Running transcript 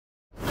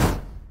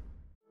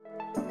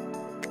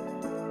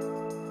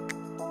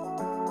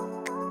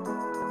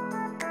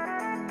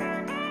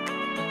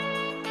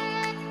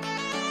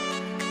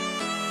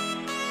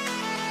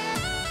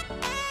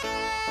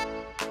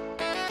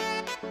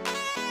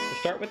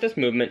start with this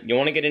movement, you'll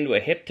want to get into a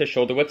hip to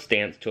shoulder width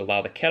stance to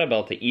allow the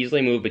kettlebell to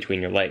easily move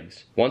between your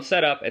legs. Once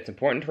set up, it's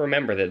important to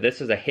remember that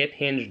this is a hip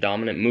hinge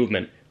dominant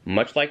movement,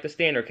 much like the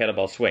standard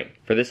kettlebell swing.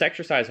 For this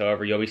exercise,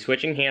 however, you'll be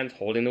switching hands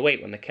holding the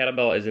weight when the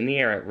kettlebell is in the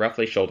air at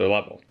roughly shoulder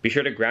level. Be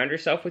sure to ground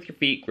yourself with your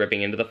feet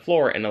gripping into the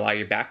floor and allow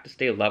your back to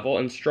stay level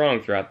and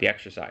strong throughout the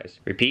exercise.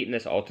 Repeat in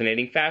this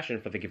alternating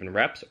fashion for the given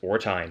reps or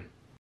time.